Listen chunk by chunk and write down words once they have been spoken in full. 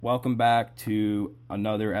Welcome back to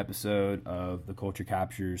another episode of the Culture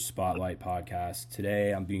Captures Spotlight podcast.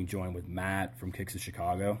 Today I'm being joined with Matt from Kicks of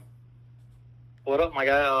Chicago. What up, my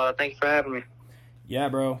guy? Thank you for having me. Yeah,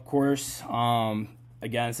 bro, of course.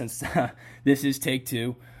 Again, since this is take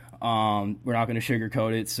two, we're not going to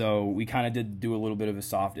sugarcoat it, so we kind of did do a little bit of a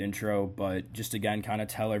soft intro, but just again, kind of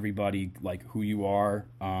tell everybody like who you are,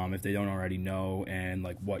 if they don't already know, and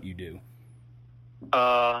like what you do.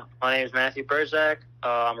 My name is Matthew Burzec.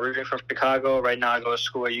 I'm originally from Chicago. Right now I go to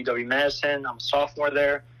school at UW-Madison. I'm a sophomore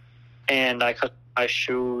there, and I customize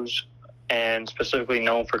shoes, and specifically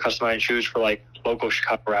known for customizing shoes for like local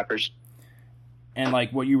Chicago rappers. And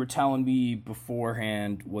like what you were telling me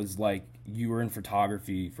beforehand was like you were in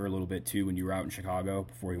photography for a little bit too when you were out in Chicago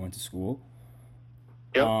before you went to school.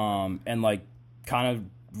 Yep. And like kind of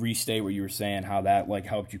restate what you were saying, how that like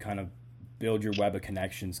helped you kind of build your web of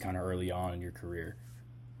connections kind of early on in your career.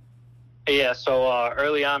 Yeah, so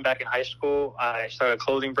early on back in high school, I started a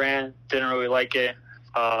clothing brand. Didn't really like it.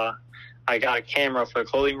 I got a camera for the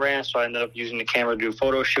clothing brand, so I ended up using the camera to do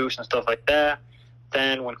photo shoots and stuff like that.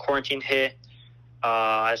 Then when quarantine hit,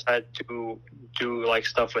 I decided to do like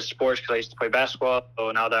stuff with sports because I used to play basketball.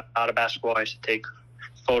 So now that I'm out of basketball, I used to take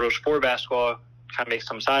photos for basketball, kind of make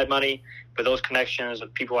some side money. But those connections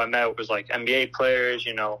of people I met was like NBA players,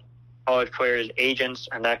 college players, agents,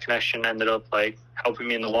 and that connection ended up like helping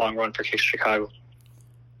me in the long run for Kicks Chicago.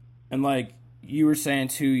 And like you were saying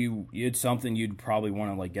too, you had something you'd probably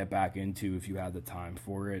want to like get back into if you had the time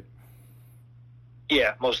for it.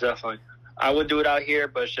 Yeah, most definitely. I would do it out here,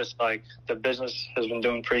 but it's just like the business has been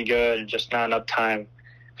doing pretty good and just not enough time.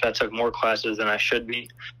 I took more classes than I should be,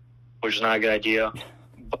 which is not a good idea.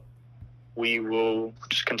 But we will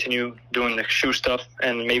just continue doing the shoe stuff,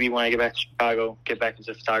 and maybe when I get back to Chicago, get back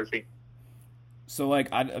into photography. So like,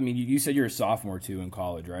 I mean, you said you're a sophomore too in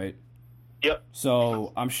college, right? Yep.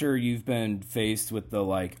 So I'm sure you've been faced with the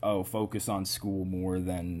like, focus on school more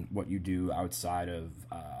than what you do outside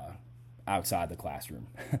the classroom.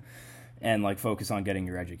 And like focus on getting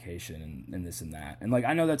your education and this and that. And like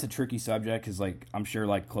I know that's a tricky subject because like I'm sure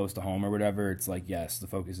like close to home or whatever, it's like yes, the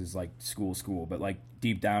focus is like school, but like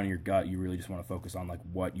deep down in your gut, you really just want to focus on like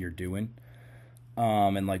what you're doing.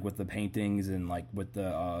 And like with the paintings and like with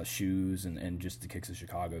the shoes and just the Kicks of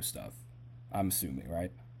Chicago stuff, I'm assuming,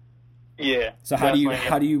 right? Yeah. So how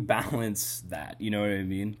do you balance that? You know what I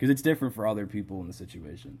mean? Because it's different for other people in the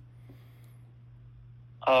situation.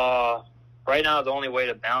 Right now, the only way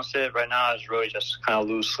to balance it right now is really just kind of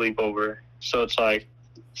lose sleep over. So it's like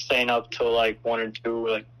staying up till like 1 or 2,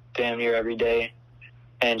 like damn near every day,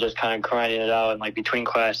 and just kind of grinding it out. And like between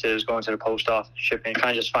classes, going to the post office, shipping, kind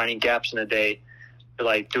of just finding gaps in the day to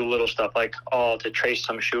like do little stuff. Like to trace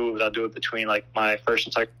some shoes, I'll do it between like my first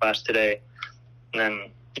and second class today, and then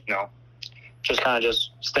just kind of just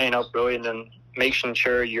staying up really, and then making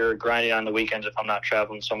sure you're grinding on the weekends if I'm not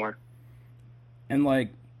traveling somewhere. And like,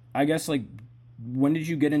 I guess like, when did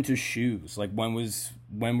you get into shoes? Like when was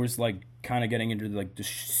like kind of getting into like the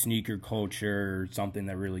sneaker culture or something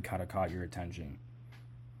that really kind of caught your attention?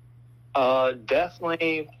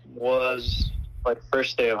 Definitely was like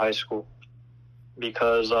first day of high school,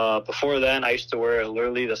 because before then I used to wear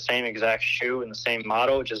literally the same exact shoe and the same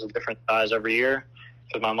model, just a different size every year,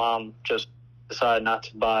 because my mom just decided not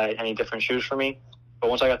to buy any different shoes for me. But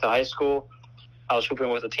once I got to high school, I was hooping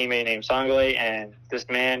with a teammate named Sangale, and this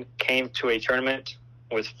man came to a tournament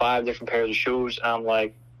with 5 different pairs of shoes. And I'm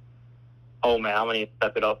like, oh man, I'm going to need to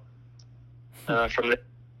step it up. From there,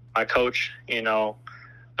 my coach, so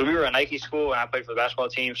we were a Nike school and I played for the basketball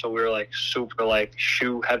team. So we were like super like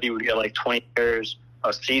shoe heavy. We'd get like 20 pairs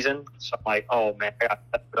a season. So I'm like, oh man, I got to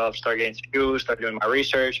step it up, start getting shoes, start doing my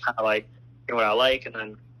research, kind of like doing what I like. And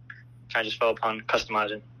then kind of just fell upon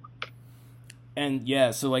customizing. And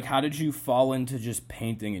yeah, so like, how did you fall into just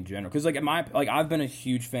painting in general? Because like I've been a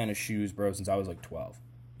huge fan of shoes, bro, since I was like 12.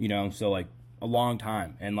 So like a long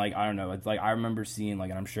time. And like I don't know, it's like I remember seeing like,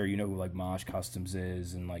 and I'm sure you know who like Mosh Customs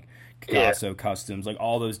is, and like Picasso Customs, like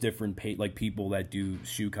all those different like people that do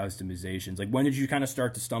shoe customizations. Like when did you kind of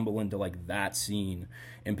start to stumble into like that scene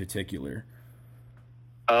in particular?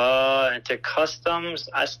 Into customs,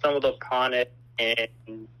 I stumbled upon it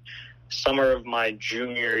in summer of my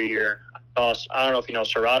junior year. I don't know if you know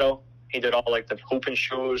Serato. He did all like the hooping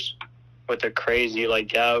shoes with the crazy like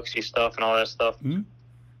Galaxy stuff and all that stuff. Mm-hmm.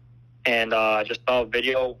 And I just saw a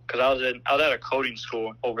video because I was at a coding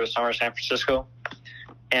school over the summer in San Francisco,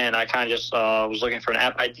 and I kind of just was looking for an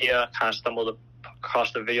app idea. Kind of stumbled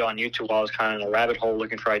across the video on YouTube while I was kind of in a rabbit hole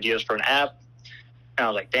looking for ideas for an app. And I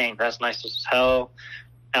was like, dang, that's nice as hell.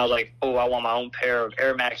 And I was like, oh, I want my own pair of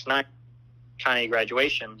Air Max 9 Chinese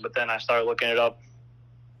graduation. But then I started looking it up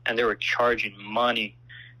and they were charging money.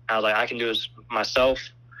 I was like, I can do this myself.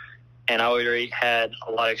 And I already had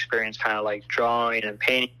a lot of experience kind of like drawing and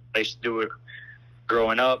painting. I used to do it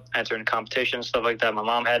growing up, entering competitions, stuff like that. My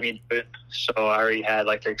mom had me do it. So I already had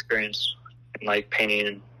like the experience in like painting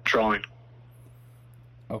and drawing.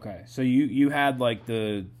 Okay. So you had like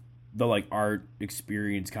the like art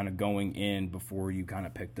experience kind of going in before you kind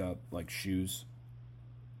of picked up like shoes.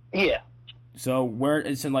 Yeah. So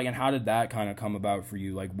and how did that kind of come about for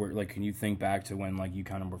you? Like can you think back to when like you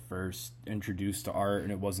kind of were first introduced to art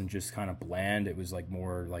and it wasn't just kind of bland, it was like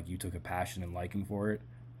more like you took a passion and liking for it?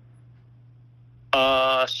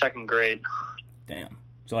 Second grade. Damn.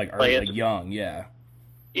 So like early, like young, yeah.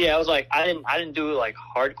 Yeah, I was like, I didn't do it like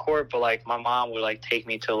hardcore, but like my mom would like take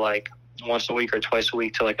me to like once a week or twice a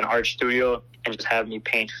week to like an art studio and just have me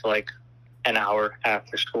paint for like an hour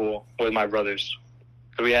after school with my brothers.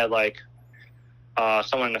 So we had like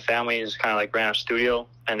someone in the family is kind of like ran a studio,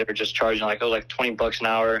 and they were just charging like, it was like $20 an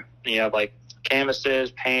hour. And you have like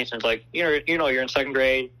canvases, paints, and it's like you're in second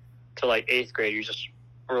grade to like eighth grade. You just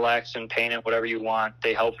relax and paint it whatever you want.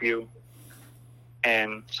 They help you.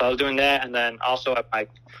 And so I was doing that, and then also cause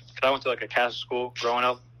I went to like a Catholic school growing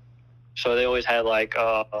up, so they always had like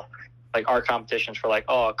art competitions for like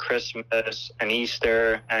Christmas and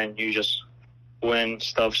Easter, and you just win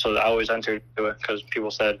stuff. So I always entered into it because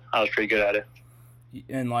people said I was pretty good at it.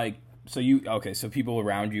 And like, so people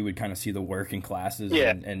around you would kind of see the work in classes,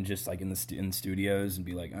 yeah, and just like in the studios and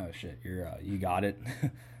be like, oh shit, you got it.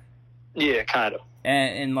 Yeah, kind of.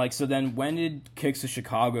 And like, so then when did Kicks of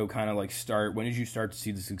Chicago kind of like start? When did you start to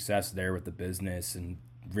see the success there with the business and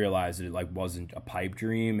realize that it like wasn't a pipe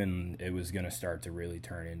dream and it was going to start to really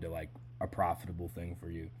turn into like a profitable thing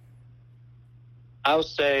for you? I would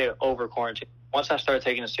say over quarantine. Once I started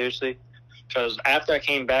taking it seriously, because after I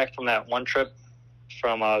came back from that one trip,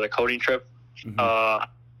 from the coding trip,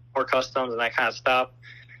 for customs, and I kind of stopped.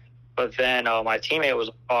 But then my teammate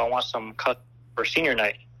was, I want some cut for senior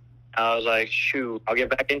night. I was like, shoot, I'll get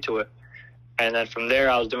back into it. And then from there,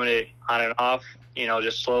 I was doing it on and off,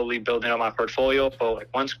 just slowly building up my portfolio. But like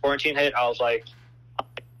once quarantine hit, I was like,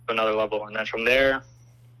 another level. And then from there,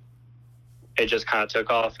 it just kind of took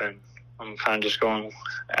off, and I'm kind of just going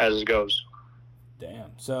as it goes.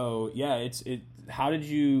 Damn. So yeah, how did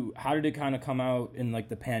it kind of come out in like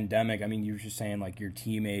the pandemic? I mean, you were just saying like your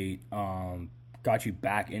teammate got you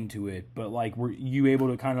back into it, but like were you able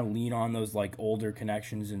to kind of lean on those like older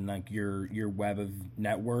connections and like your web of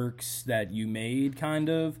networks that you made kind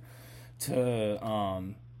of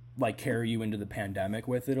to like carry you into the pandemic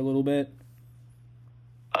with it a little bit?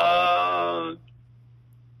 I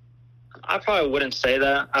probably wouldn't say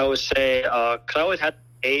that. I would say because I always had a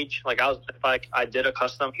page. Like if I did a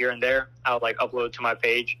custom here and there, I would like upload it to my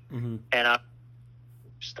page, and I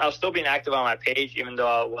was still being active on my page even though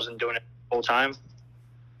I wasn't doing it full time.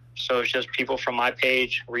 So it's just people from my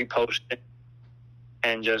page reposting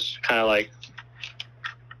and just kind of like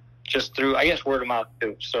just through, I guess, word of mouth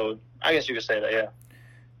too. So I guess you could say that, yeah.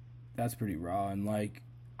 That's pretty raw. And like,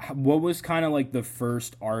 what was kind of like the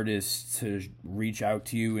first artist to reach out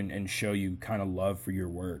to you and show you kind of love for your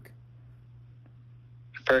work?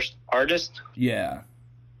 First artist? Yeah.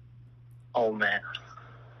 Oh man,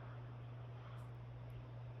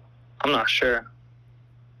 I'm not sure.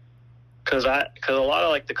 Cause a lot of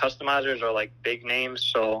like the customizers are like big names,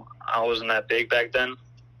 so I wasn't that big back then.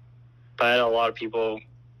 But I had a lot of people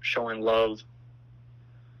showing love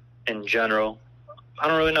in general. I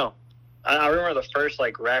don't really know. I remember the first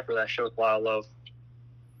like rapper that showed a lot of love.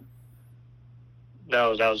 That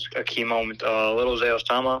was a key moment. Lil Zay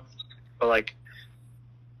Osama, but like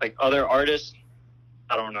other artists,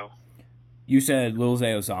 I don't know. You said Lil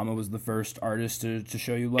Zay Osama was the first artist to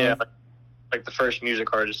show you love? Yeah, like the first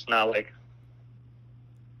music artist, not like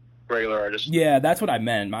regular artist. Yeah, that's what I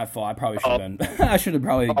meant. My fault. I probably should have been. I should have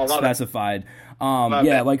probably specified.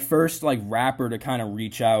 Bad. Like first like rapper to kind of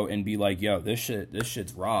reach out and be like, "Yo, this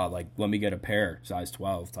shit's raw. Like, let me get a pair, size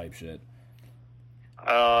 12 type shit."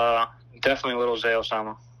 Definitely Lil Zay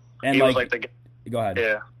Osama. And he was like the. Go ahead.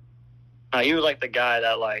 Yeah. He was like the guy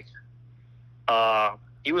that like.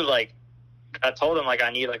 He was like. I told him like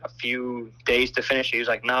I need like a few days to finish it. He was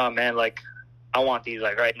like, "Nah, man. Like, I want these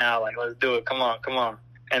like right now. Like, let's do it. Come on."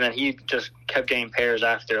 And then he just kept getting pairs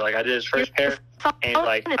after. Like, I did his first pair, and he's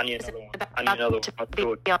like, I need another one. Let's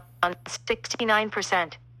do it. On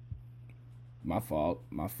 69%. My fault.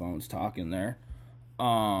 My phone's talking there.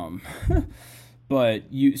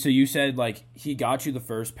 But you said like he got you the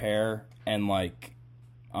first pair, and like,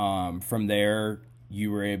 from there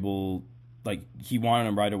you were able, like, he wanted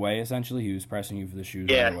them right away. Essentially, he was pressing you for the shoes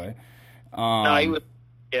right away. No,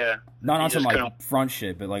 Yeah. Not He on some just like couldn't- front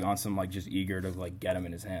shit, but like on some like just eager to like get him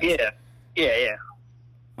in his hands. Yeah. Yeah, yeah.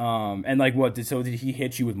 And like did he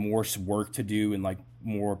hit you with more work to do and like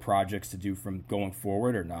more projects to do from going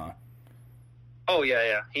forward or not? Oh, yeah,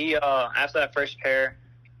 yeah. He, after that first pair,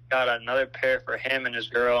 got another pair for him and his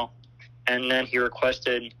girl. And then he was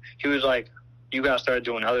like, you got to start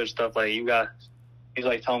doing other stuff. Like, he's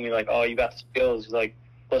like telling me like, oh, you got the skills. He's like,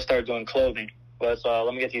 let's start doing clothing.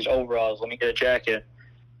 Let me get these overalls. Let me get a jacket.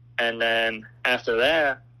 And then after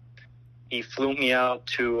that, he flew me out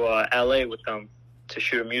to LA with them to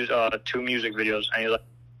shoot 2 music videos. And he's like,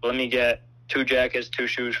 let me get 2 jackets, 2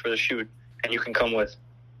 shoes for the shoot, and you can come with.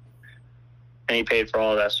 And he paid for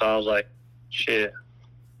all that. So I was like, shit.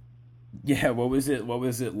 Yeah, what was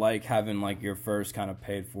it like having like your first kind of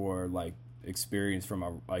paid for like experience from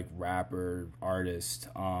a like rapper artist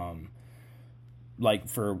like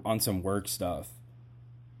for on some work stuff?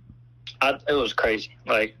 It was crazy.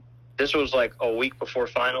 Like, this was like a week before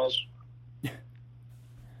finals.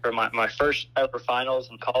 For my first ever finals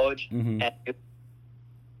in college. Mm-hmm. And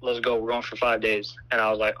let's go, we're going for 5 days. And I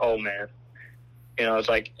was like, oh man. You know, it's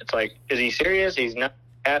like, is he serious? He's not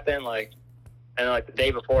happening. Like, and like the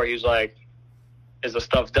day before, he was like, is the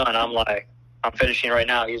stuff done? I'm like, I'm finishing right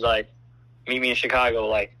now. He's like, meet me in Chicago,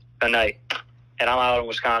 like, tonight. And I'm out in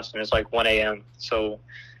Wisconsin. It's like 1 a.m. So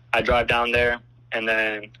I drive down there, and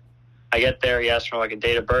then I get there. He asks for like a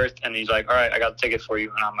date of birth, and he's like, all right, I got the ticket for you.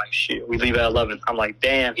 And I'm like, shit, we leave at 11. I'm like,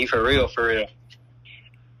 damn, he for real, for real.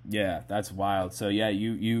 Yeah, that's wild. So yeah,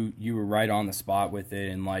 you were right on the spot with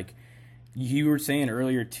it, and like you were saying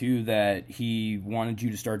earlier too that he wanted you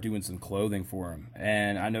to start doing some clothing for him,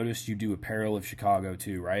 and I noticed you do Apparel of Chicago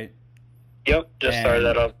too, right? Yep, just started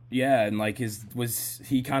that up. Yeah, and like was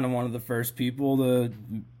he kind of one of the first people to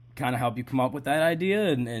kind of help you come up with that idea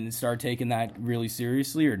and start taking that really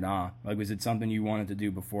seriously, or nah? Like, was it something you wanted to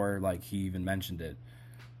do before like he even mentioned it?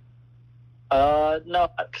 No,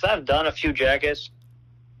 because I've done a few jackets.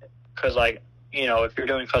 Because, like, you know, if you're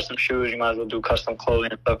doing custom shoes, you might as well do custom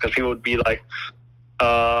clothing and stuff. Because people would be like,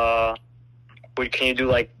 can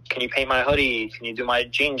you paint my hoodie? Can you do my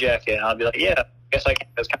jean jacket? And I'll be like, yeah, I guess I can.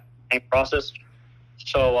 That's kind of the same process.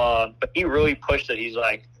 So, but he really pushed it. He's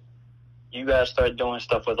like, you guys start doing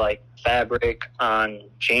stuff with, like, fabric on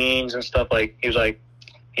jeans and stuff. Like, he was like,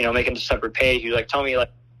 you know, making a separate page. He was like, tell me,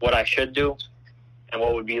 like, what I should do and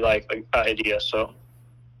what would be, like, an idea. So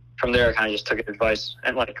from there, I kind of just took advice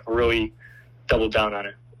and, like, really doubled down on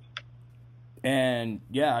it. And,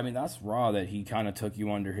 yeah, I mean, that's raw that he kind of took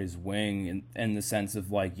you under his wing in the sense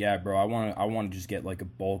of, like, yeah, bro, I want to just get, like, a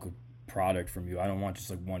bulk of product from you. I don't want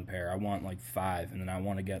just, like, 1 pair. I want, like, 5, and then I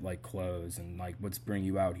want to get, like, clothes and, like, let's bring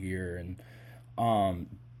you out here. And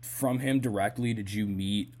from him directly, did you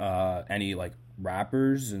meet any, like,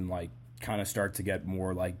 rappers and, like, kind of start to get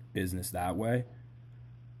more, like, business that way?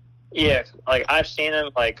 Yeah, like, I've seen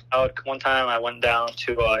him, like, one time I went down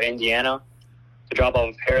to Indiana to drop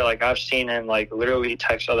off a pair. Like, I've seen him, like, literally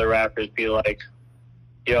text other rappers, be like,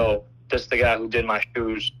 yo, this is the guy who did my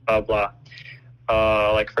shoes, blah, blah.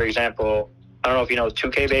 Like, for example, I don't know if you know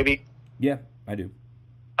 2K Baby. Yeah, I do.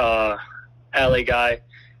 LA guy.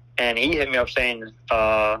 And he hit me up saying,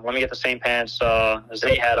 let me get the same pants as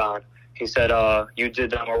they had on. He said, you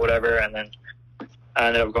did them or whatever, and then I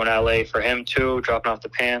ended up going to LA for him too, dropping off the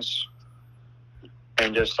pants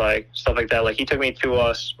and just like stuff like that. Like, he took me to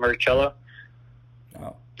Merchella,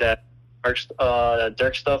 that Dirk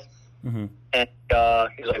stuff, mm-hmm. and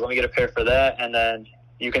he was like, "Let me get a pair for that, and then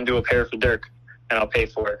you can do a pair for Dirk, and I'll pay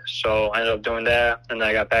for it." So I ended up doing that, and then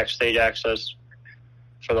I got backstage access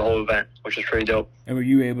for the whole event, which is pretty dope. And were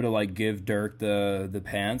you able to like give Dirk the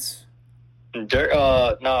pants? Dirk,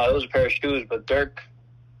 no, it was a pair of shoes, but Dirk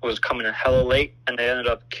was coming in hella late, and they ended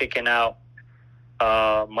up kicking out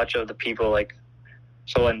much of the people. Like,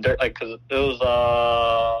 so when Dirk, like, because it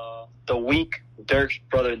was the week Dirk's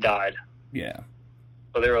brother died. Yeah.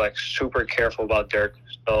 So they were like super careful about Dirk.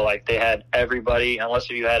 So like they had everybody, unless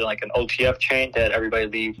if you had like an OTF chain, they had everybody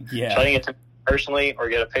leave. Yeah. So I didn't get to personally or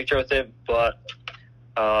get a picture with it, but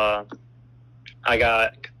I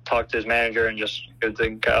talked to his manager and just give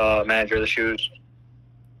the manager the shoes.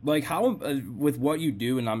 Like, how with what you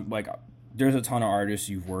do, and I'm like, there's a ton of artists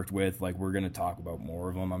you've worked with. Like, we're gonna talk about more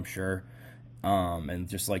of them, I'm sure, and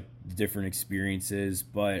just like different experiences.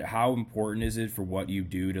 But how important is it for what you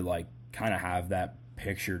do to like kind of have that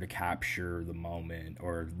picture to capture the moment,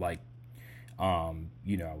 or like,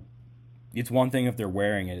 you know, it's one thing if they're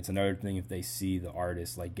wearing it, it's another thing if they see the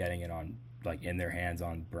artist like getting it on like in their hands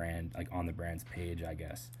on brand, like on the brand's page, I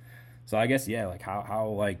guess. So I guess, yeah, like how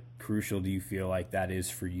like crucial do you feel like that is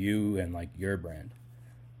for you and like your brand?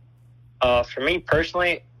 For me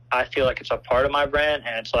personally, I feel like it's a part of my brand,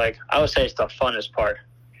 and it's like, I would say it's the funnest part.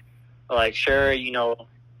 Like, sure, you know,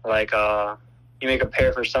 like, you make a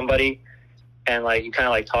pair for somebody, and like you kind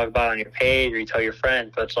of like talk about it on your page or you tell your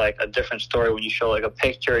friends, but it's like a different story when you show like a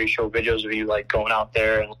picture, you show videos of you like going out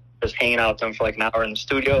there and just hanging out with them for like an hour in the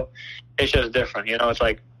studio. It's just different, you know. It's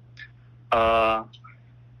like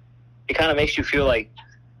it kind of makes you feel like,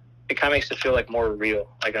 it kind of makes it feel like more real,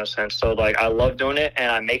 like in a sense. So like I love doing it,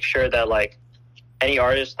 and I make sure that like any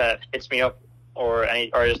artist that hits me up or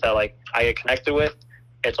any artist that like I get connected with,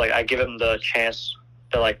 it's like I give them the chance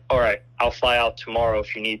to like, all right, I'll fly out tomorrow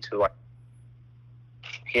if you need to, like,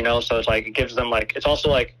 you know. So it's like it gives them like, it's also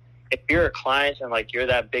like, if you're a client and like you're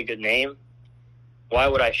that big a name, why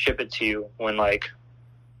would I ship it to you when like,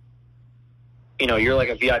 you know, you're like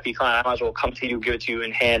a VIP client? I might as well come to you, give it to you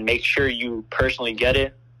in hand, make sure you personally get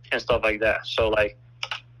it and stuff like that. So like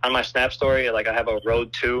on my Snap story, like I have a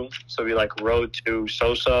road to, so it'd be like road to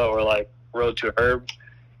Sosa or like road to Herb,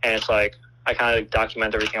 and it's like I kind of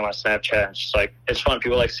document everything on my Snapchat. It's just like, it's fun.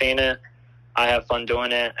 People like seeing it. I have fun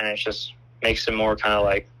doing it, and it just makes it more kind of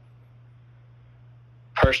like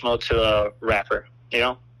personal to the rapper, you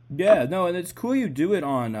know? Yeah, no, and it's cool you do it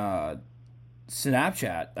on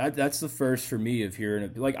Snapchat. That's the first for me of hearing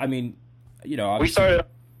it. Like, I mean, you know, we started.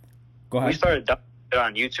 Go ahead. We started it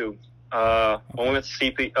on YouTube. When we went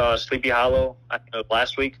to Sleepy Hollow, I think it was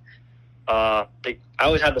last week. I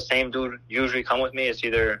always have the same dude usually come with me. It's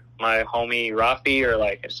either my homie Rafi or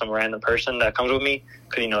like some random person that comes with me,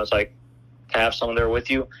 because, you know, it's like to have someone there with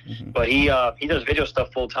you. Mm-hmm. But he does video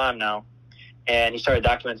stuff full time now, and he started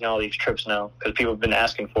documenting all these trips now because people have been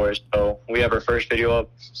asking for it. So we have our first video up,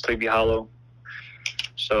 Sleepy Hollow.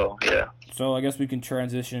 So yeah. So I guess we can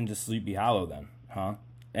transition to Sleepy Hollow then, huh?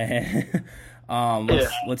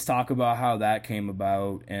 Let's talk about how that came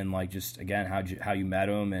about, and like just again how you met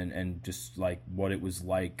him, and just like what it was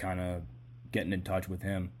like kind of getting in touch with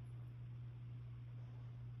him.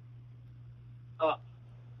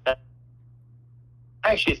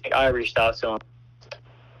 I actually think I reached out to him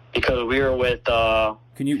because we were with. Can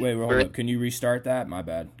you wait? Hold up. Can you restart that? My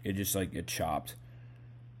bad. It just like it chopped.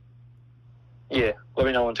 Yeah, let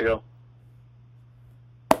me know when to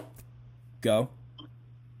go. Go.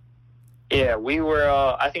 Yeah, we were,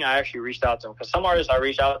 I think I actually reached out to him, because some artists I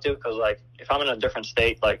reach out to, because, like, if I'm in a different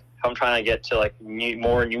state, like, if I'm trying to get to, like,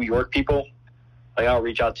 more New York people, like, I'll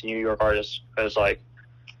reach out to New York artists, because, like,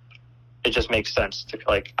 it just makes sense to,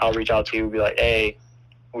 like, I'll reach out to you, be like, hey,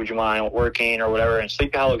 would you mind working or whatever, and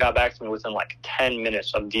Sleepy Hollow got back to me within, like, 10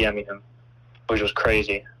 minutes of DMing him, which was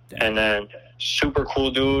crazy. Damn. And then, super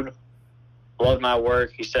cool dude, loved my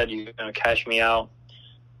work, he said he's going to cash me out,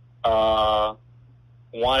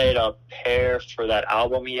 wanted a pair for that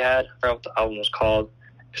album he had. I forgot what the album was called.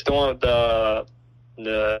 It's the one with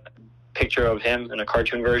the picture of him in a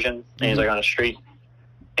cartoon version, and he's like on the street.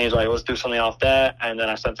 And he's like, let's do something off that. And then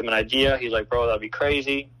I sent him an idea. He's like, bro, that'd be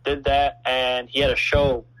crazy. Did that, and he had a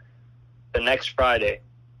show the next Friday.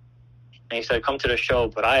 And he said, come to the show,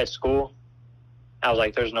 but I had school. I was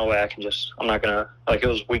like, there's no way I'm not gonna, like, it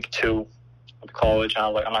was week 2 of college, and I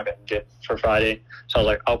was like, I'm not gonna get for Friday. So I was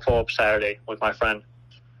like, I'll pull up Saturday with my friend.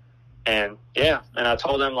 And yeah, and I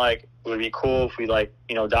told him like it would be cool if we like,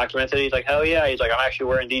 you know, documented it. He's like, hell yeah. He's like, I'm actually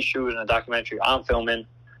wearing these shoes in a documentary I'm filming.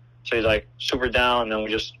 So he's like super down, and then we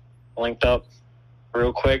just linked up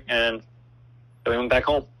real quick and we went back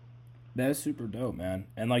home. That's super dope, man.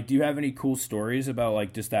 And like, do you have any cool stories about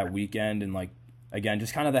like just that weekend, and like again,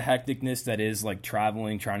 just kind of the hecticness that is like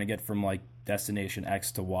traveling, trying to get from like destination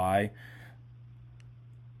X to Y?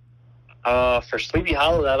 For Sleepy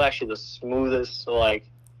Hollow, that was actually the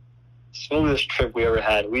smoothest trip we ever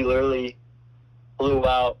had. We literally flew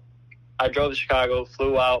out. I drove to Chicago,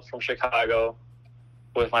 flew out from Chicago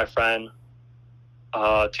with my friend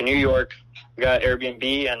to New York. We got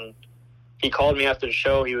Airbnb, and he called me after the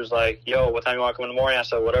show. He was like, yo, what time you want to come in the morning? I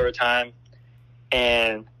said, whatever time.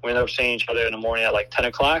 And we ended up seeing each other in the morning at like 10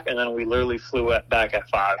 o'clock, and then we literally flew back at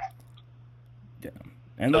 5. Yeah.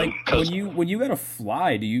 And like when you gotta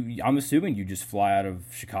fly, I'm assuming you just fly out of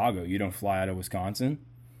Chicago. You don't fly out of Wisconsin?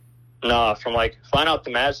 No, from like flying out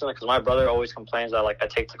to Madison, because my brother always complains that like I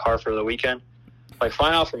take the car for the weekend. Like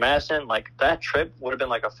flying out from Madison, like that trip would have been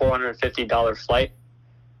like a $450 flight,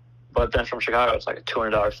 but then from Chicago it's like a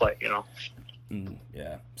 $200 flight, you know.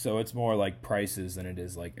 Yeah, so it's more like prices than it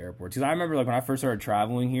is like airports. Because I remember like when I first started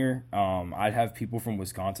traveling here, I'd have people from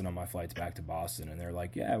Wisconsin on my flights back to Boston, and they're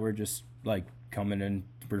like, yeah, we're just like coming in,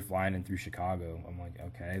 we're flying in through Chicago. I'm like,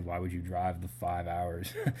 okay, why would you drive the 5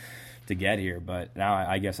 hours to get here? But now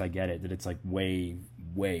I guess I get it, that it's like way,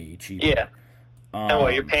 way cheaper. Yeah. And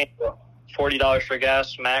what, you're paying $40 for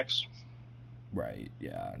gas max? Right,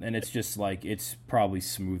 yeah. And it's just like it's probably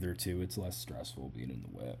smoother too. It's less stressful being in the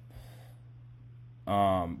whip.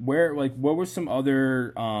 Where like what were some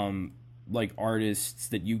other like artists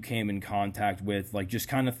that you came in contact with, like just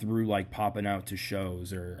kind of through like popping out to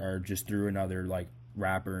shows or just through another like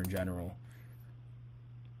rapper in general?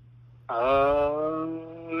 Um,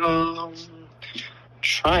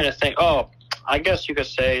 Trying to think. Oh, I guess you could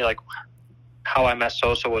say like how I met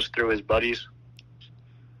Sosa was through his buddies.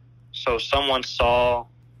 So someone saw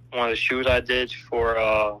one of the shoes I did for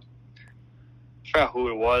I forgot who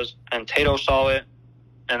it was, and Tato saw it,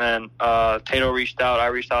 and then Tato reached out. I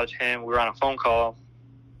reached out to him. We were on a phone call.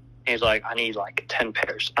 He's like, I need like 10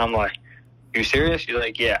 pairs. I'm like, you serious? He's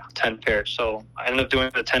like, yeah, 10 pairs. So I ended up doing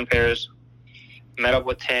the 10 pairs. Met up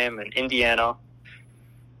with him in Indiana,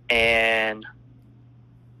 and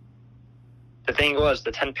the thing was,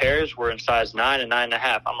 the 10 pairs were in size 9 and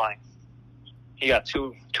 9.5. I'm like, he got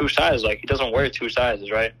two sizes. Like, he doesn't wear two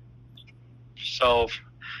sizes, right? So,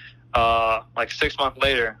 like 6 months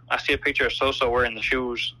later, I see a picture of Sosa wearing the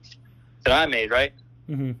shoes that I made, right?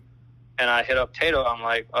 Mm-hmm. And I hit up Tato. I'm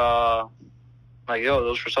like, yo,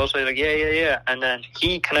 those for Sosa? He's like, yeah. And then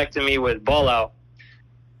he connected me with Ball Out.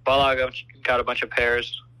 Ball Out got a bunch of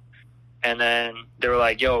pairs. And then they were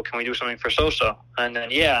like, yo, can we do something for Sosa? And then,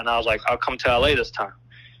 yeah. And I was like, I'll come to LA this time.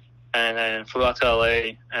 And then flew out to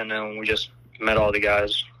LA, and then we just met all the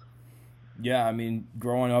guys. Yeah, I mean,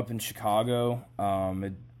 growing up in Chicago,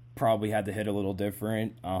 it probably had to hit a little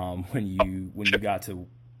different when you got to.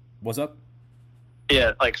 What's up?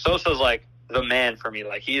 Yeah, like Sosa's like the man for me.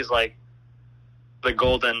 Like he's like the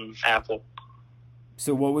golden apple.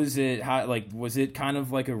 So what was it? How like was it kind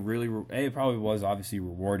of like a really? It probably was obviously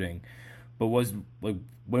rewarding, but was like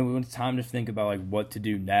when it was time to think about like what to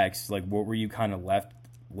do next. Like what were you kind of left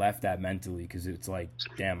at mentally? Because it's like,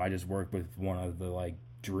 damn, I just worked with one of the like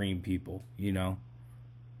dream people, you know?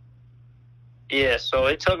 Yeah, so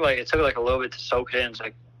it took like a little bit to soak it in. It's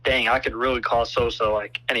like, dang, I could really call Sosa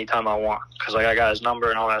like anytime I want because like I got his number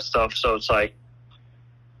and all that stuff. So it's like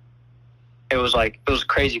it was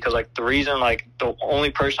crazy because like the reason like the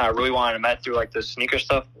only person I really wanted to met through like the sneaker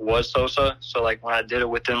stuff was Sosa. So like when I did it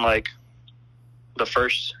within like the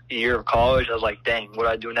first year of college, I was like, dang, what do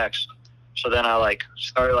I do next? So then I like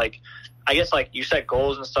started like, I guess like you set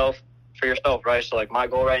goals and stuff for yourself, right? So like my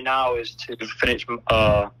goal right now is to finish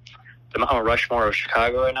the Mount Rushmore of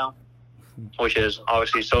Chicago right now, which is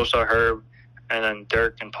obviously Sosa, Herb, and then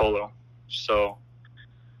Dirk and Polo. So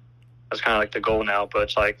that's kind of like the goal now, but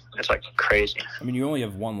it's like crazy. I mean, you only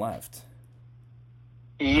have one left.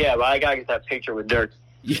 Yeah, but I gotta get that picture with Dirk.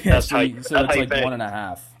 Yeah, so it's like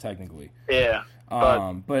 1.5 technically. Yeah,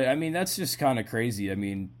 but I mean that's just kind of crazy. I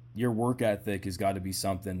mean, your work ethic has got to be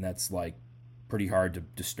something that's like pretty hard to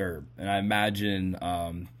disturb, and I imagine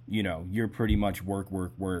you're pretty much work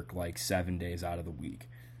like 7 days out of the week.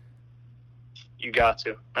 You got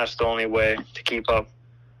to. That's the only way to keep up.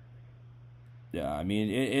 Yeah, I mean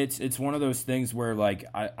it's one of those things where like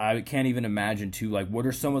I can't even imagine too, like what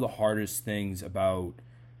are some of the hardest things about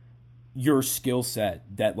your skill set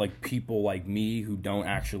that like people like me who don't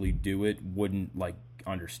actually do it wouldn't like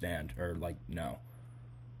understand or like know?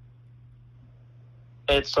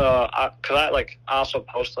 It's because I also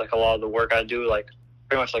post like a lot of the work I do, like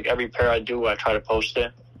pretty much like every pair I do I try to post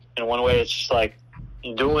it. In one way it's just like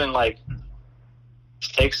doing like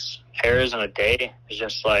 6 pairs in a day is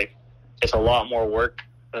just like it's a lot more work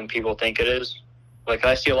than people think it is. Like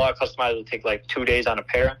I see a lot of customizers that take like 2 days on a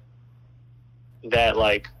pair that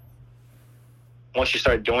like once you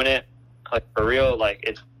start doing it like for real,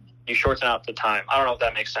 like you shorten out the time. I don't know if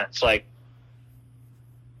that makes sense. Like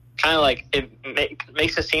kind of like it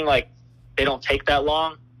makes it seem like they don't take that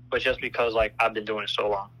long, but just because like I've been doing it so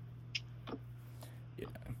long. Yeah,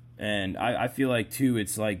 and I feel like too,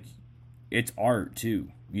 it's like it's art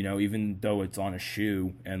too. Even though it's on a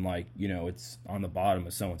shoe and like it's on the bottom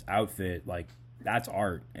of someone's outfit, like that's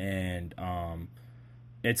art, and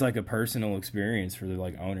it's like a personal experience for the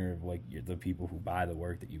like owner of like the people who buy the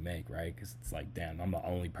work that you make, right? Because it's like, damn, I'm the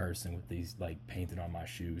only person with these like painted on my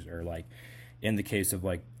shoes, or like in the case of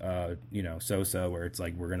like Sosa, where it's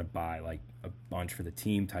like we're gonna buy like a bunch for the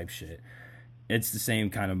team type shit. It's the same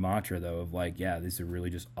kind of mantra though of like, yeah, these are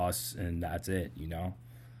really just us and that's it,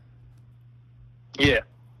 Yeah.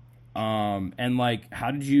 And like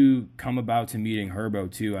how did you come about to meeting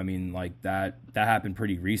Herbo too? I mean, like that happened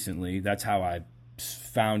pretty recently. That's how I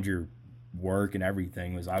found your work and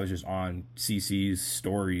everything, was I was just on CC's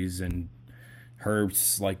stories and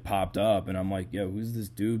Herb's like popped up and I'm like, yo, who's this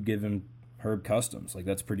dude giving Herb customs? Like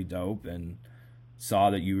that's pretty dope. And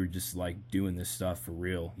saw that you were just like doing this stuff for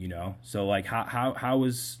real, you know? So like how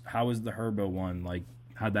was the Herbo one? Like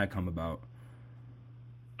how'd that come about?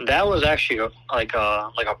 That was actually like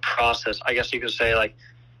a process, I guess you could say. Like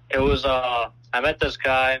it was I met this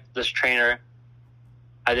guy, this trainer.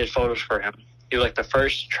 I did photos for him. He was like the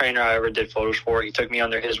first trainer I ever did photos for. He took me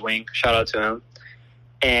under his wing. Shout out to him.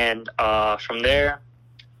 And from there,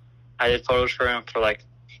 I did photos for him for like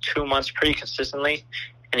 2 months pretty consistently.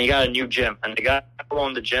 And he got a new gym. And the guy who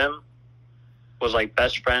owned the gym was like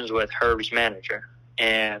best friends with Herb's manager.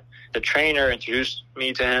 And the trainer introduced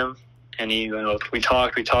me to him. And we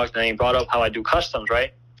talked, and then he brought up how I do customs,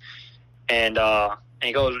 right? And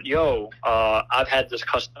he goes, yo, I've had this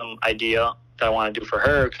custom idea that I want to do for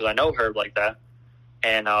her because I know Herb like that.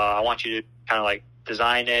 And I want you to kind of like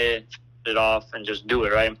design it, fit it off, and just do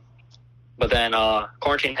it, right? But then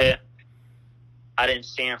quarantine hit. I didn't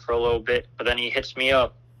see him for a little bit, but then he hits me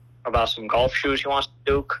up about some golf shoes he wants to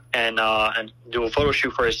do and do a photo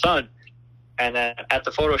shoot for his son. And then at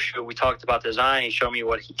the photo shoot, we talked about design. He showed me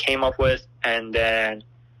what he came up with, and then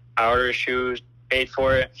I ordered his shoes, paid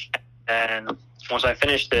for it, and once I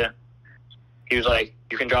finished it, he was like,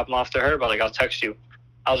 you can drop them off to her, but like, I'll text you.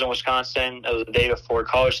 I was in Wisconsin. It was the day before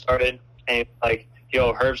college started, and he was like,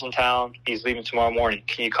 yo, Herb's in town. He's leaving tomorrow morning.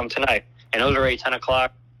 Can you come tonight? And it was already 10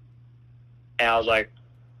 o'clock, and I was like,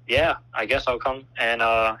 yeah, I guess I'll come. And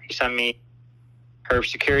he sent me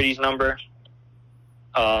Herb's security's number.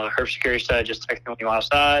 Herb Security said, just text me when you're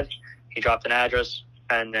outside. He dropped an address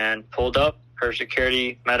and then pulled up. Herb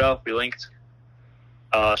Security met up. We linked,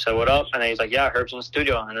 said what up. And then he's like, yeah, Herb's in the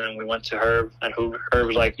studio. And then we went to Herb, and Herb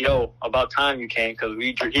was like, yo, about time you came, because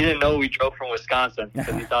he didn't know we drove from Wisconsin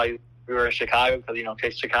because he thought we were in Chicago because,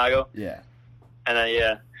 picked Chicago. Yeah. And then,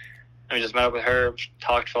 and we just met up with Herb,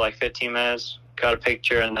 talked for like 15 minutes, got a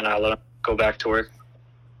picture, and then I let him go back to work.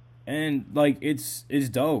 And like it's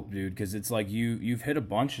dope, dude, because it's like you've hit a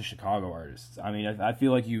bunch of Chicago artists. I mean, I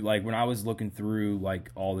feel like you, like when I was looking through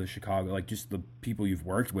like all the Chicago, like just the people you've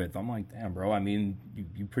worked with, I'm like, damn, bro. I mean,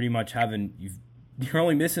 you pretty much haven't. You're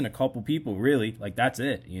only missing a couple people, really. Like that's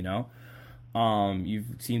it, you know. You've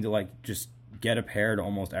seemed to like just get a pair to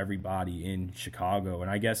almost everybody in Chicago, and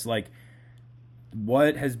I guess like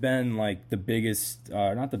what has been like the biggest,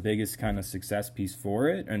 not the biggest kind of success piece for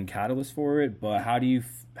it and catalyst for it, but how do you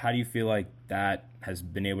feel like that has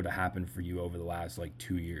been able to happen for you over the last like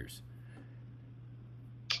 2 years?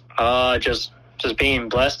 Just being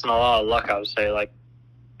blessed and a lot of luck, I would say. Like,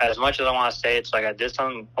 as much as I want to say it's like I did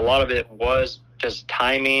something, a lot of it was just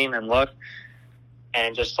timing and luck,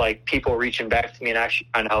 and just like people reaching back to me and actually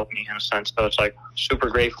trying to help me in a sense. So it's like super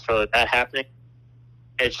grateful for that happening.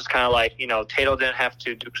 It's just kind of like, Tato didn't have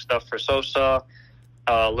to do stuff for Sosa.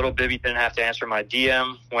 Little Bibby didn't have to answer my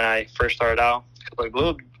DM when I first started out. Like,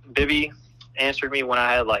 Little Bibby answered me when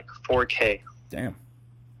I had like 4K. Damn.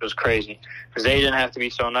 It was crazy. Because they didn't have to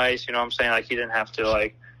be so nice, you know what I'm saying? Like, he didn't have to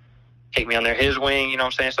like take me under his wing, you know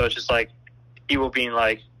what I'm saying? So it's just like people being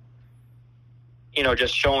like,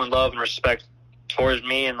 just showing love and respect towards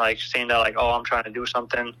me, and like saying that like, oh, I'm trying to do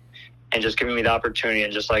something, and just giving me the opportunity,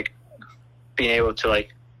 and just like being able to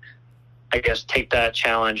like, I guess, take that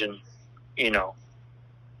challenge and,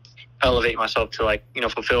 elevate myself to like,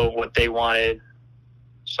 fulfill what they wanted.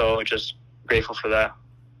 So just grateful for that.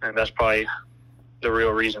 And that's probably the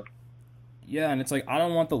real reason. Yeah, and it's like, I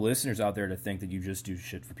don't want the listeners out there to think that you just do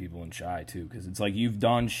shit for people in Chi too, because it's like you've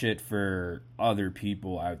done shit for other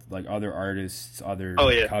people, like other artists, other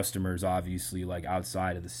customers, obviously, like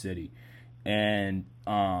outside of the city. And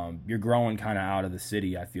you're growing kind of out of the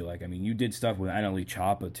city, I feel like. I mean, you did stuff with NLE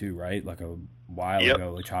Choppa too, right? Like a while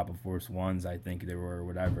ago, like Choppa Force Ones, I think they were, or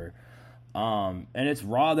whatever. And it's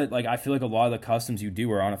raw that, like, I feel like a lot of the customs you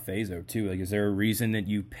do are on a phaso too. Like, is there a reason that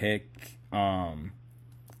you pick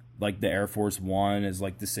like the Air Force One as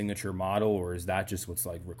like the signature model, or is that just what's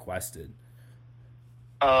like requested?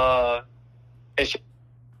 It's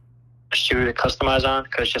shoe to customize on,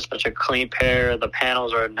 because it's just such a clean pair. The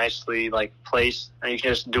panels are nicely like placed, and you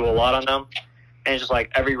can just do a lot on them. And it's just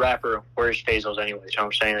like every rapper wears phasos anyways, you know what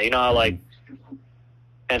I'm saying? You know how like,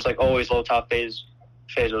 and it's like always low top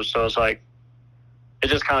phasos, so it's like,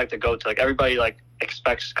 it's just kind of like the go-to. Like everybody like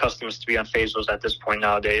expects customs to be on phasos at this point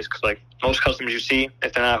nowadays, because like most customs you see,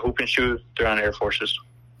 if they're not hoop and shoe, they're on Air Forces.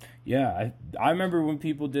 Yeah, I remember when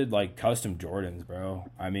people did like custom Jordans, bro.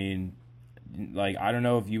 I mean, like, I don't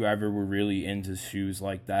know if you ever were really into shoes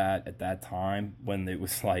like that at that time, when it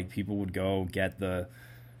was like people would go get the,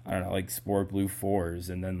 I don't know, like Sport Blue 4s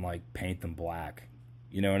and then like paint them black.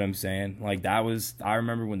 You know what I'm saying? Like that was, I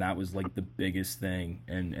remember when that was like the biggest thing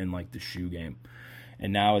in like the shoe game.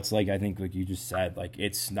 And now it's like, I think like you just said, like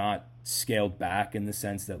it's not scaled back in the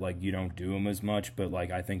sense that like you don't do them as much, but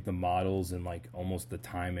like I think the models and like almost the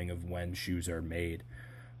timing of when shoes are made.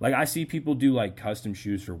 Like I see people do like custom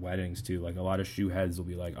shoes for weddings too. Like a lot of shoe heads will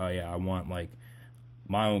be like, "Oh yeah, I want like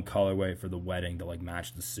my own colorway for the wedding to like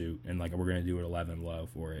match the suit, and like we're gonna do it 11 low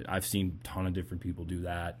for it." I've seen a ton of different people do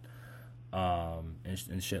that,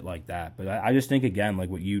 and shit like that. But I just think again, like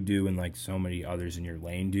what you do and like so many others in your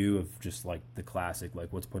lane do, of just like the classic, like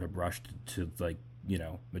let's put a brush to like, you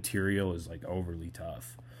know, material is like overly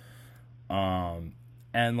tough.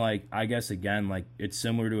 And like I guess again, like it's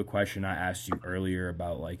similar to a question I asked you earlier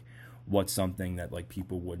about like what's something that like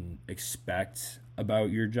people wouldn't expect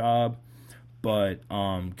about your job. But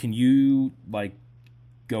can you like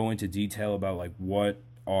go into detail about like what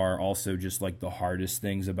are also just like the hardest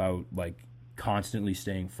things about like constantly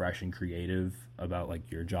staying fresh and creative about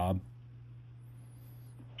like your job?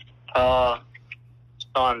 On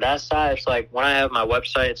that side, it's like when I have my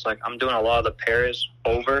website, it's like I'm doing a lot of the pairs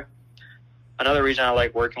over. Another reason I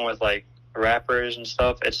like working with like rappers and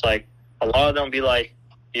stuff, it's like a lot of them be like,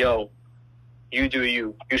 yo, you do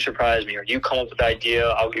you surprise me, or you come up with the idea,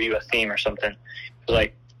 I'll give you a theme or something.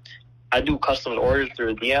 Like I do custom orders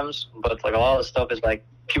through DMs, but like a lot of the stuff is like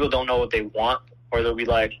people don't know what they want, or they'll be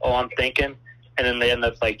like, oh, I'm thinking, and then they end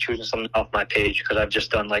up like choosing something off my page because I've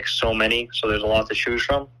just done like so many, so there's a lot to choose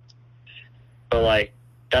from. But like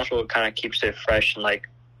that's what kind of keeps it fresh and like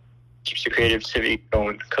keeps the creativity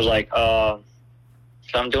going. Because like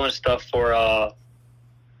I'm doing stuff for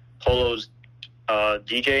Polo's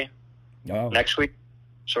DJ next week.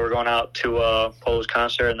 So we're going out to Polo's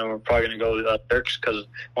concert, and then we're probably going to go to Dirk's because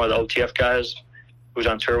one of the OTF guys who's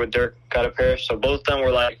on tour with Dirk got a pair. So both of them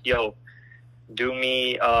were like, yo, do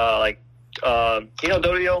me you know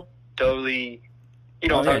Doolio? Dooley, you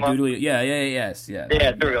know what I'm talking about? Yes. Yeah,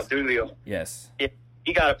 there we go, Doolio. Yes. Yeah,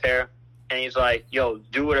 he got a pair, and he's like, yo,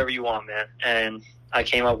 do whatever you want, man. And I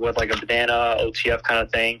came up with like a bandana OTF kind of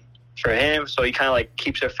thing for him, so he kind of like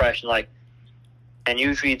keeps it fresh and like. And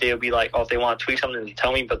usually they'll be like, oh, if they want to tweak something, they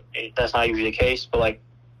tell me, but that's not usually the case. But like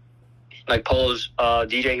Polo's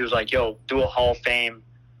DJ, he was like, yo, do a Hall of Fame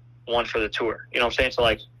one for the tour. You know what I'm saying? So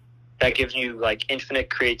like that gives you like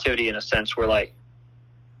infinite creativity in a sense where like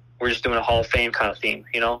we're just doing a Hall of Fame kind of theme,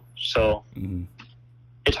 you know? So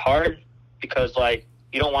It's hard because like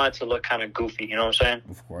you don't want it to look kind of goofy, you know what I'm saying?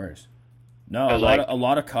 Of course. No, a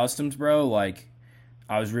lot of customs, bro, like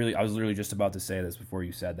I was literally just about to say this before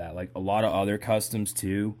you said that. Like a lot of other customs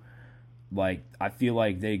too, like I feel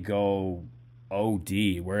like they go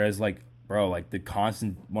OD, whereas like bro, like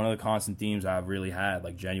one of the constant themes I've really had,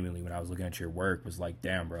 like genuinely when I was looking at your work was like,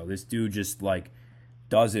 damn bro, this dude just like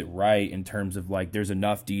does it right in terms of like there's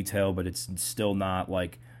enough detail, but it's still not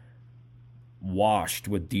like washed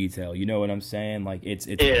with detail. You know what I'm saying? Like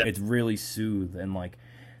it's really soothed, and like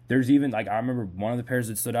there's even like I remember one of the pairs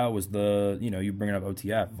that stood out was the, you know, you bringing up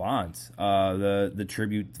OTF Vaughn's, the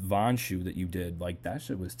tribute Vaughn shoe that you did. Like that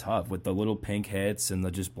shit was tough with the little pink hits and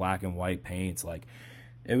the just black and white paints. Like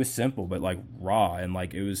it was simple but like raw, and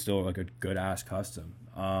like it was still like a good ass custom.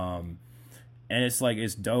 And it's like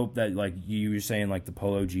it's dope that like you were saying like the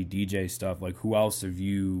Polo G DJ stuff. Like who else are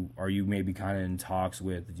you maybe kind of in talks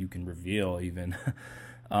with that you can reveal even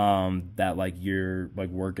that like you're like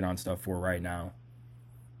working on stuff for right now?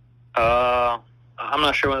 I'm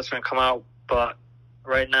not sure when it's going to come out, but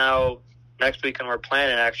right now, next weekend we're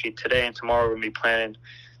planning, actually today and tomorrow we're going to be planning.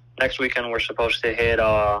 Next weekend we're supposed to hit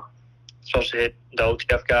the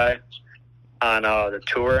OTF guy on the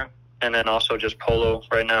tour, and then also just Polo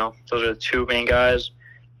right now. Those are the two main guys.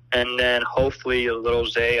 And then hopefully little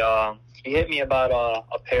Zay, he hit me about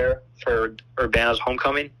a pair for Urbana's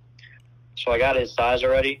homecoming. So I got his size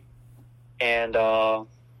already. And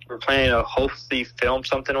we're planning to hopefully film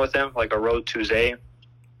something with him, like a Road to Zay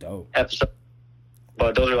episode.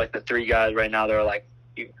 But those are like the three guys right now that are like,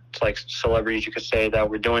 it's like celebrities, you could say, that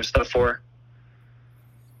we're doing stuff for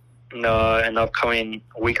in the upcoming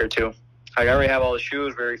week or two. I already have all the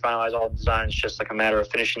shoes. We already finalized all the designs. It's just like a matter of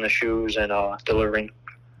finishing the shoes and delivering.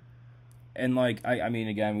 And like, I mean,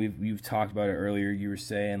 again, we've talked about it earlier. You were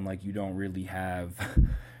saying like you don't really have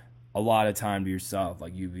a lot of time to yourself.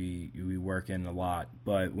 Like you be working a lot,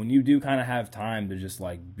 but when you do kind of have time to just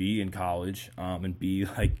like be in college and be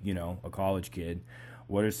like, you know, a college kid,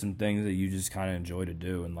 what are some things that you just kind of enjoy to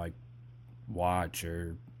do and like watch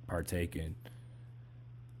or partake in?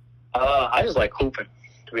 I just like hooping,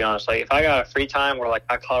 to be honest. Like if I got free time or like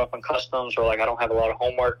I caught up on customs or like I don't have a lot of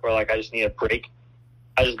homework or like I just need a break,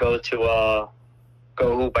 I just go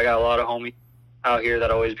hoop. I got a lot of homies out here that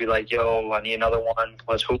always be like, yo, I need another one.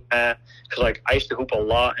 Let's hoop, man. Because like I used to hoop a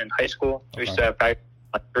lot in high school. We used to have practice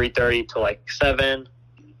like 3:30 to like 7.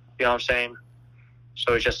 You know what I'm saying?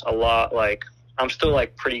 So it's just a lot, like, I'm still,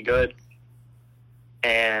 like, pretty good.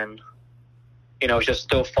 And, you know, it's just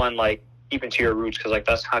still fun, like, keeping to your roots because, like,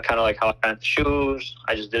 that's kind of like how I got the shoes.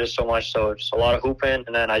 I just did it so much. So it's a lot of hooping.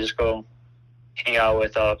 And then I just go hang out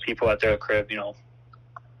with people at their crib, you know,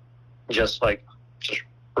 just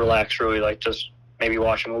relax, really, like, just maybe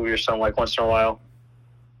watch a movie or something, like, once in a while.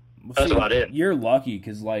 That's about it. You're lucky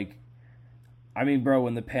because, like, I mean, bro,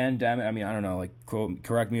 when the pandemic, I mean, I don't know, like,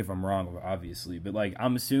 correct me if I'm wrong, obviously, but, like,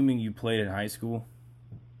 I'm assuming you played in high school.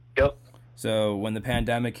 Yep. So when the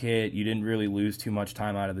pandemic hit, you didn't really lose too much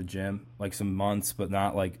time out of the gym, like some months, but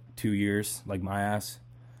not like 2 years, like my ass.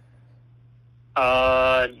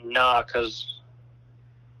 Nah, because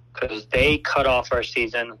they cut off our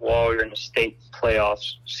season while we were in the state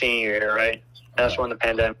playoffs senior year, right? That's when the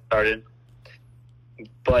pandemic started.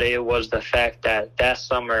 But it was the fact that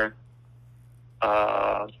summer,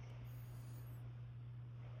 I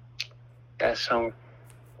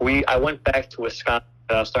went back to Wisconsin.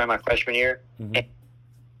 Starting my freshman year. Mm-hmm. And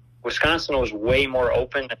Wisconsin was way more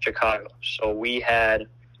open than Chicago, so we had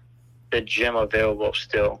the gym available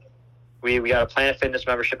still. We got a Planet Fitness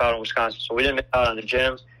membership out in Wisconsin, so we didn't miss out on the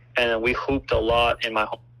gym, and then we hooped a lot in my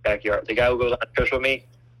home backyard. The guy who goes on trips with me,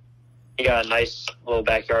 he got a nice little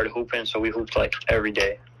backyard hooping, so we hooped like every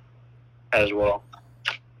day as well.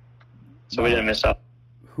 So we didn't miss out.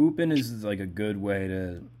 Hooping is like a good way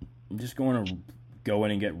to just go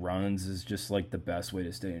in and get runs is just like the best way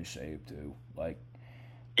to stay in shape too. Like,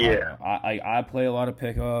 yeah, I play a lot of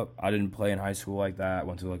pickup. I didn't play in high school like that. I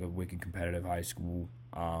went to like a wicked competitive high school,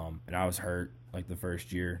 and I was hurt like the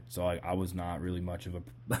first year, so like I was not really much of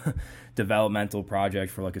a developmental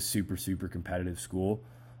project for like a super competitive school.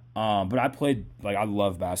 But I played, like, I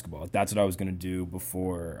love basketball. Like, that's what I was gonna do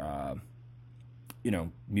before, you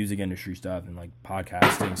know, music industry stuff and like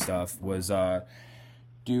podcasting stuff was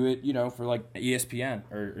do it, you know, for like ESPN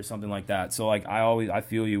or something like that. So like I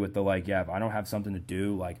feel you with the, like, yeah, if I don't have something to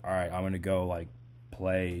do, like, all right, I'm gonna go like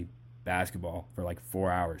play basketball for like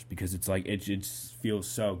 4 hours because it's like it feels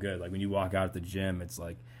so good. Like when you walk out at the gym, it's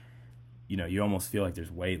like, you know, you almost feel like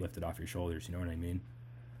there's weight lifted off your shoulders. You know what I mean?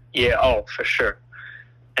 Yeah. Oh, for sure.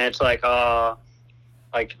 And it's like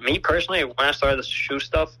me personally, when I started the shoe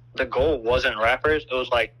stuff, the goal wasn't rappers. It was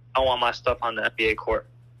like I want my stuff on the NBA court.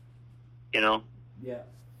 You know? Yeah.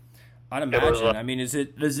 I'd imagine. I mean, is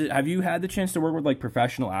it? Have you had the chance to work with like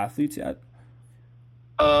professional athletes yet?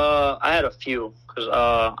 I had a few because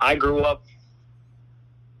I grew up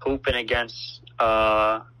hooping against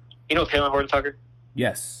you know Taylor Horton Tucker?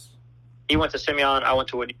 Yes. He went to Simeon. I went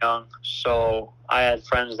to Whitney Young. So I had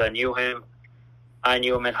friends that knew him. I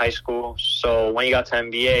knew him in high school. So when he got to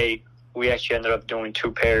NBA, we actually ended up doing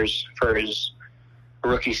 2 pairs for his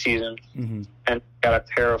rookie season, and got a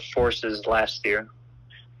pair of forces last year.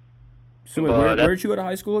 So where did you go to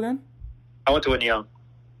high school again? I went to Whitney Young.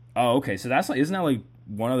 Oh, okay. So that's like, isn't that like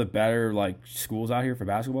one of the better like schools out here for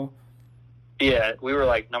basketball? Yeah, we were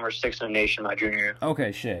like number 6 in the nation my junior year.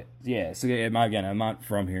 Okay, shit. Yeah. So again, I'm not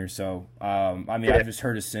from here, so I mean, yeah. I've just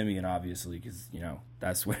heard of Simeon, obviously, because you know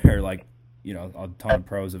that's where like you know a ton of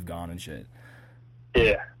pros have gone and shit.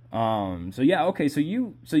 Yeah. So yeah, okay. So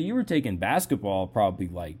you were taking basketball probably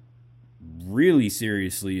like really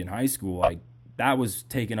seriously in high school, like. That was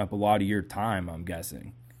taking up a lot of your time, I'm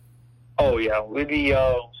guessing. Oh, yeah. We'd be,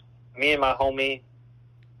 me and my homie,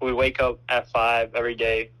 we'd wake up at 5 every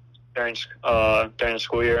day during the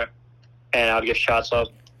school year, and I'd get shots up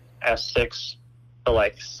at 6 to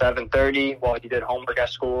like 7:30 while he did homework at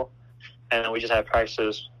school, and then we just had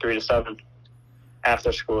practices 3 to 7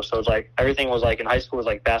 after school. So it's like everything was like in high school was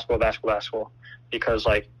like basketball, because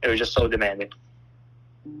like it was just so demanding.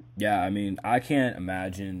 Yeah, I mean, I can't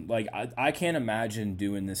imagine, like, I can't imagine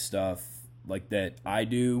doing this stuff, like, that I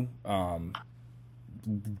do,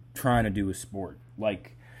 trying to do a sport.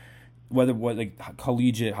 Like, like,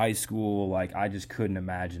 collegiate, high school, like, I just couldn't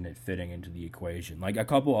imagine it fitting into the equation. Like, a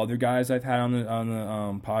couple other guys I've had on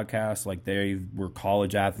the podcast, like, they were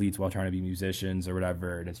college athletes while trying to be musicians or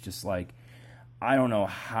whatever, and it's just, like, I don't know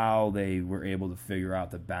how they were able to figure out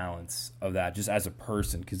the balance of that just as a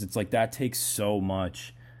person, because it's like that takes so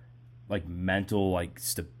much like mental like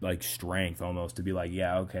strength almost to be like,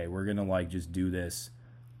 yeah, okay, we're gonna like just do this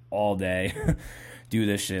all day, do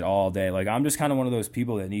this shit all day. Like I'm just kind of one of those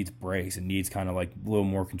people that needs breaks and needs kind of like a little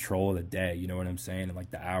more control of the day, you know what I'm saying, and like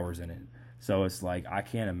the hours in it. So it's like I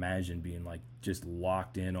can't imagine being like just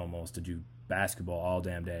locked in almost to do basketball all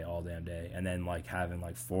damn day, and then like having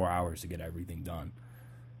like 4 hours to get everything done.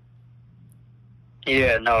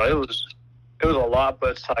 Yeah, no, it was a lot, but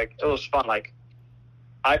it's like it was fun. Like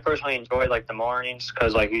I personally enjoyed like the mornings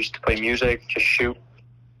because like we used to play music, just shoot,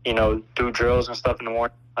 do drills and stuff in the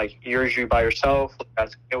morning. Like, you're usually by yourself,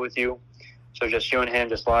 guys get with you. So just you and him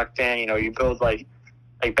just locked in. You build, like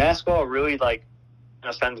basketball really, like, in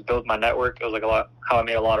a sense, built my network. It was, like, how I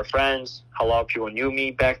made a lot of friends, how a lot of people knew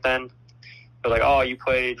me back then. It was like, oh, you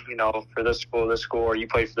played, for this school, or you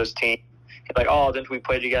played for this team. It's like, oh, didn't we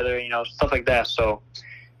play together, stuff like that. So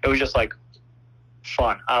it was just, like,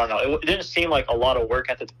 fun. I don't know. It didn't seem like a lot of work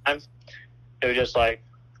at the time. It was just, like,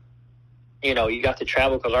 you got to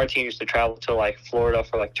travel, because our team used to travel to, like, Florida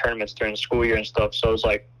for, like, tournaments during the school year and stuff. So it was,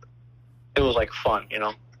 like, fun,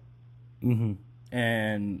 Mm-hmm.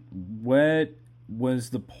 And what was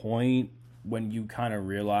the point when you kind of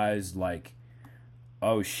realized, like,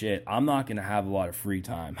 oh shit, I'm not gonna have a lot of free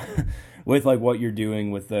time with, like, what you're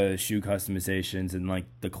doing with the shoe customizations and, like,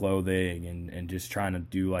 the clothing and just trying to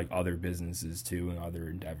do, like, other businesses too and other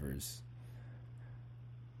endeavors?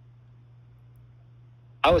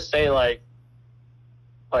 I would say, like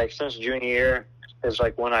since junior year is,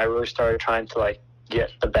 like, when I really started trying to, like,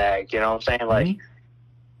 get the bag, you know what I'm saying? Like,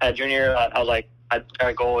 at junior year, I was like,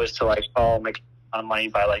 our goal is to, like, make a lot of money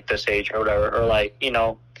by, like, this age or whatever, or, like,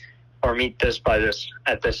 or meet this by this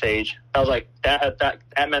at this age. I was like,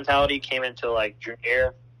 that mentality came into, like, junior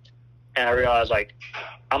year, and I realized, like,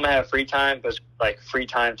 I'm gonna have free time, but it's, like, free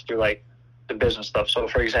time to do, like, the business stuff. So,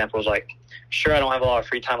 for example, it's like, sure, I don't have a lot of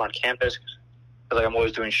free time on campus, because, like, I'm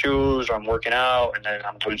always doing shoes, or I'm working out, and then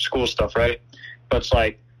I'm doing school stuff, right? But it's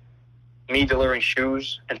like, me delivering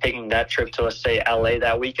shoes and taking that trip to, let's say, LA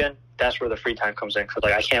that weekend, that's where the free time comes in. Because,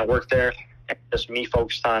 like, I can't work there, and just me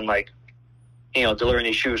focused on, like, delivering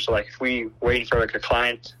these shoes. So, like, if we waiting for, like, a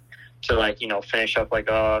client to, like, finish up, like,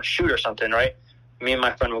 a shoot or something, right? Me and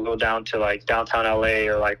my friend will go down to, like, downtown LA,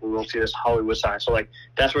 or, like, we'll see this Hollywood sign. So, like,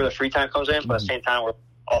 that's where the free time comes in. But at the same time, we're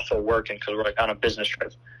also working, because we're, like, on a business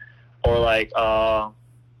trip. Or, like,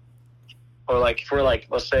 if we're, like,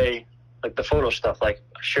 let's say, like, the photo stuff, like,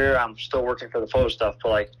 sure, I'm still working for the photo stuff, but,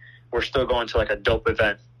 like, we're still going to, like, a dope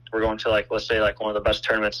event. We're going to, like, let's say, like, one of the best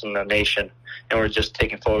tournaments in the nation, and we're just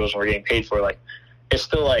taking photos and we're getting paid for it. Like, it's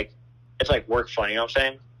still, like, it's, like, work fun, you know what I'm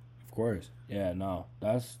saying? Of course. Yeah, no,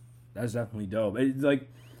 that's definitely dope. It's, like,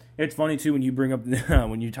 it's funny, too, when you bring up,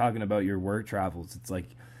 when you're talking about your work travels, it's, like,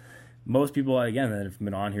 most people, again, that have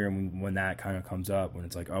been on here, and when that kind of comes up, when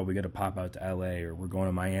it's like, oh, we got to pop out to LA, or we're going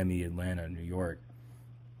to Miami, Atlanta, New York,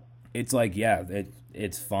 it's like, yeah,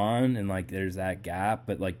 it's fun, and, like, there's that gap,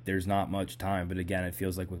 but, like, there's not much time. But again, it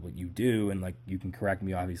feels like with what you do, and, like, you can correct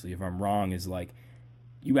me obviously if I'm wrong, is, like,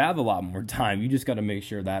 you have a lot more time. You just got to make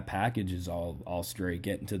sure that package is all straight,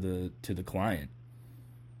 getting to the client.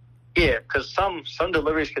 Yeah, because some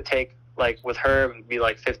deliveries could take, like, with her, be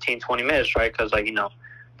like 15-20 minutes, right? Because, like,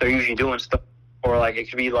 they're usually doing stuff. Or, like, it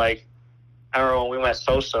could be, like, I remember when we went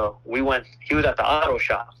Sosa, he was at the auto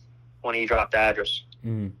shop when he dropped the address.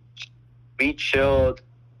 Mm-hmm. We chilled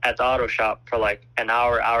at the auto shop for, like, an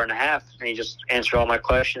hour and a half, and he just answered all my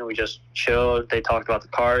questions. We just chilled. They talked about the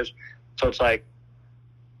cars. So it's like,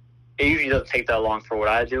 it usually doesn't take that long for what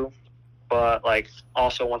I do. But, like,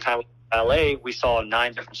 also one time in LA, we saw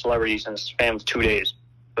 9 different celebrities in the span of 2 days.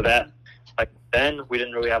 So that, like, then we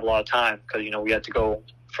didn't really have a lot of time, because, we had to go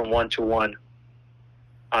from one to one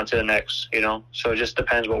onto the next, So it just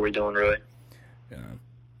depends what we're doing, really.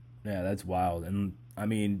 Yeah, that's wild. And, I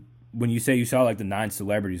mean, when you say you saw, like, the 9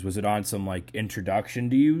 celebrities, was it on some, like, introduction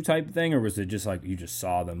to you type thing, or was it just, like, you just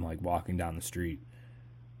saw them, like, walking down the street?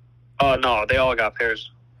 Oh, no, they all got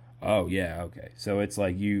pairs. Oh, yeah, okay. So it's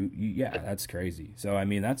like yeah, that's crazy. So, I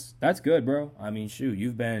mean, that's good, bro. I mean, shoot,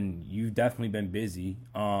 you've definitely been busy.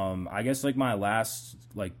 I guess, like, my last,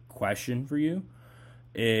 like, question for you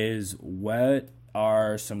is, what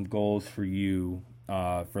are some goals for you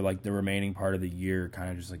for, like, the remaining part of the year,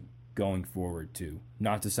 kind of just, like, going forward too?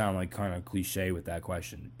 Not to sound, like, kind of cliche with that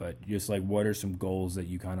question, but just, like, what are some goals that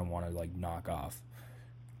you kind of want to, like, knock off?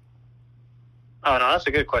 Oh, no, that's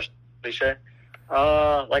a good question, cliche.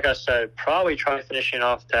 Like I said, probably try finishing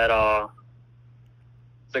off that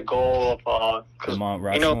the goal of the Mount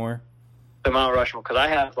Rushmore. The Mount Rushmore, because I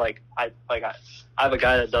have, like, I have a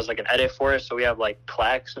guy that does, like, an edit for it, so we have, like,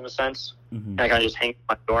 plaques in a sense, and I kind of just hang in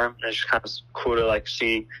my dorm, and it's just kind of cool to, like,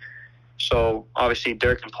 see. So, obviously,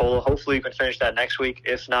 Dirk and Polo, hopefully we can finish that next week.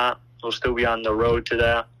 If not, we'll still be on the road to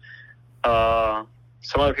that.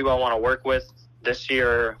 Some other people I want to work with this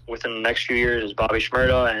year, within the next few years, is Bobby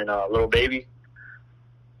Shmurda and Little Baby.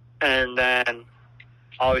 And then,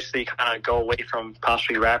 obviously, kind of go away from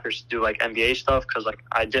possibly rappers to do, like, NBA stuff, because, like,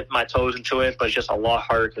 I dipped my toes into it, but it's just a lot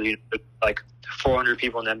harder, because, there's, like, 400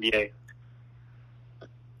 people in the NBA,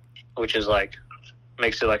 which is, like,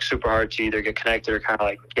 makes it, like, super hard to either get connected or kind of,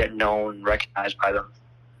 like, get known, recognized by them.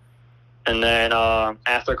 And then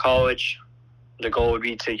after college, the goal would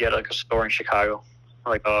be to get like a store in Chicago,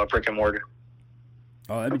 like a brick and mortar.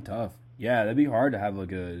 Oh, that'd be tough. Yeah, that'd be hard to have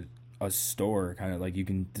like a store, kind of like you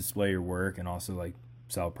can display your work and also like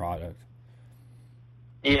sell product.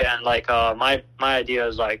 Yeah, and like my idea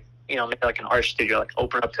is like, you know, make like an art studio, like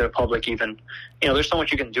open up to the public. Even, you know, there's so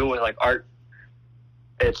much you can do with like art.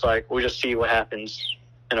 It's like we'll just see what happens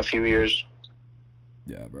in a few years.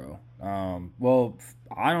 Yeah, bro. Well,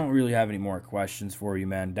 I don't really have any more questions for you,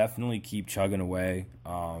 man. Definitely keep chugging away,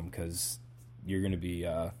 because you're gonna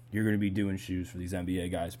be doing shoes for these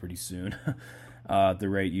NBA guys pretty soon. At the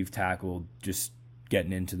rate you've tackled just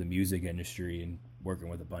getting into the music industry and working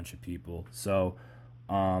with a bunch of people. So,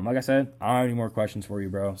 like I said, I don't have any more questions for you,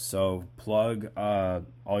 bro. So plug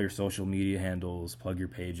all your social media handles, plug your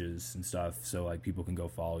pages and stuff, so like people can go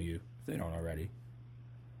follow you if they don't already.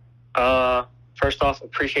 First off,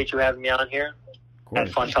 appreciate you having me on here.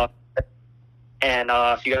 Had fun talking. And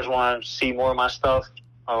if you guys want to see more of my stuff,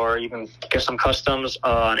 or you can get some customs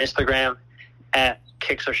on Instagram at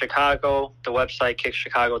Kicks of Chicago, the website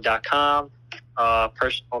kickschicago.com,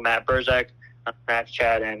 personal Matt Burzec on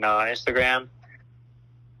Snapchat and Instagram.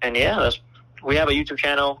 And yeah, we have a YouTube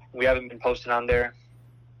channel. We haven't been posting on there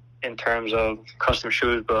in terms of custom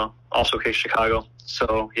shoes, but also Kicks Chicago.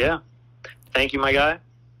 So yeah, thank you, my guy.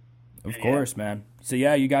 Of course, man. So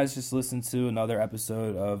yeah, you guys just listened to another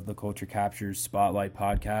episode of the Culture Captures Spotlight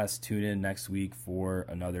podcast. Tune in next week for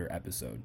another episode.